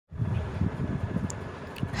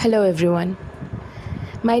Hello everyone.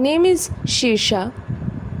 My name is Sirsha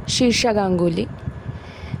Ganguly.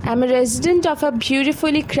 I'm a resident of a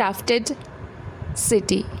beautifully crafted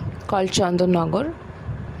city called Chandanagar,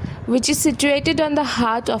 which is situated on the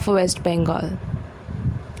heart of West Bengal.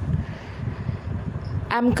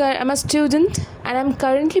 I'm a student and I'm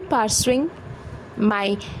currently pursuing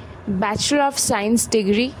my Bachelor of Science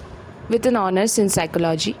degree with an honors in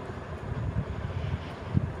psychology.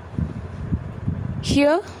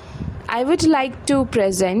 Here, I would like to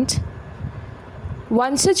present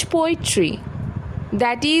one such poetry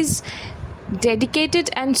that is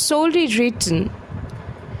dedicated and solely written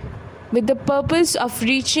with the purpose of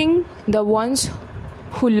reaching the ones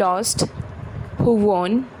who lost, who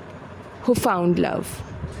won, who found love.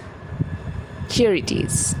 Here it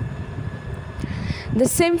is. The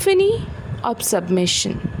Symphony of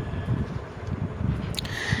Submission.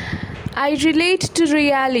 I relate to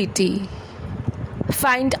reality,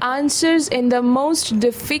 find answers in the most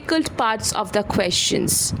difficult parts of the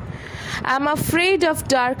questions. I'm afraid of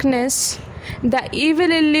darkness, the evil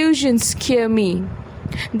illusions scare me.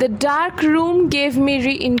 The dark room gave me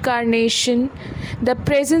reincarnation. The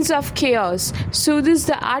presence of chaos soothes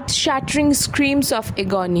the earth-shattering screams of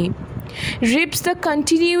agony, rips the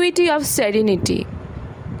continuity of serenity.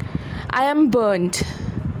 I am burnt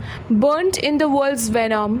in the world's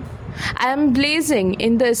venom. I am blazing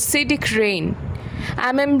in the acidic rain.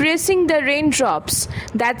 I'm embracing the raindrops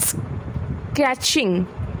that's catching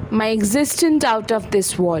my existence out of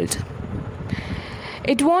this world.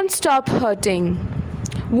 It won't stop hurting,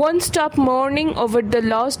 won't stop mourning over the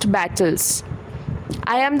lost battles.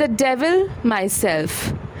 I am the devil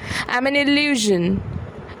myself. I'm an illusion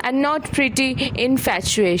and not pretty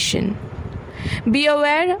infatuation. Be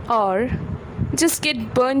aware or just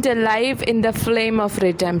get burnt alive in the flame of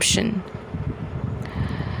redemption.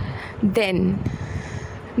 Then,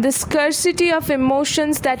 the scarcity of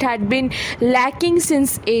emotions that had been lacking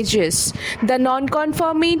since ages, the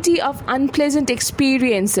nonconformity of unpleasant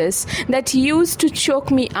experiences that used to choke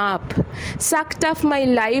me up, sucked up my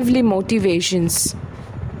lively motivations,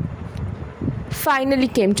 finally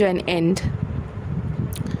came to an end.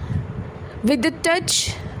 With the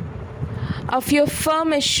touch of your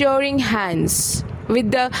firm assuring hands,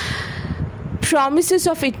 with the promises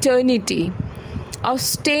of eternity, of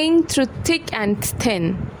staying through thick and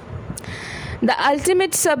thin, the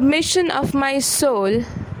ultimate submission of my soul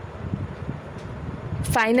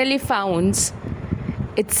finally founds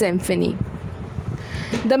its symphony.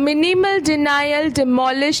 The minimal denial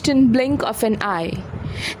demolished in blink of an eye.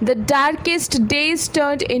 The darkest days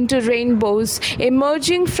turned into rainbows,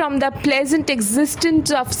 emerging from the pleasant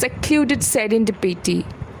existence of secluded serendipity.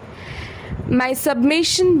 My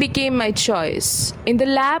submission became my choice, in the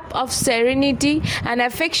lap of serenity, an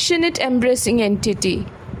affectionate embracing entity,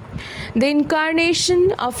 the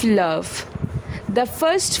incarnation of love, the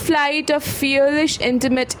first flight of fearless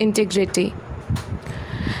intimate integrity.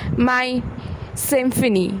 My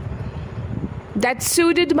symphony that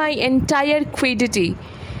soothed my entire quiddity,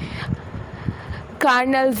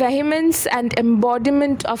 carnal vehemence and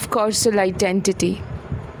embodiment of causal identity,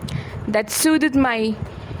 that soothed my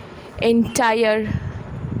entire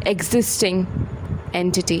existing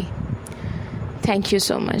entity. Thank you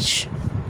so much.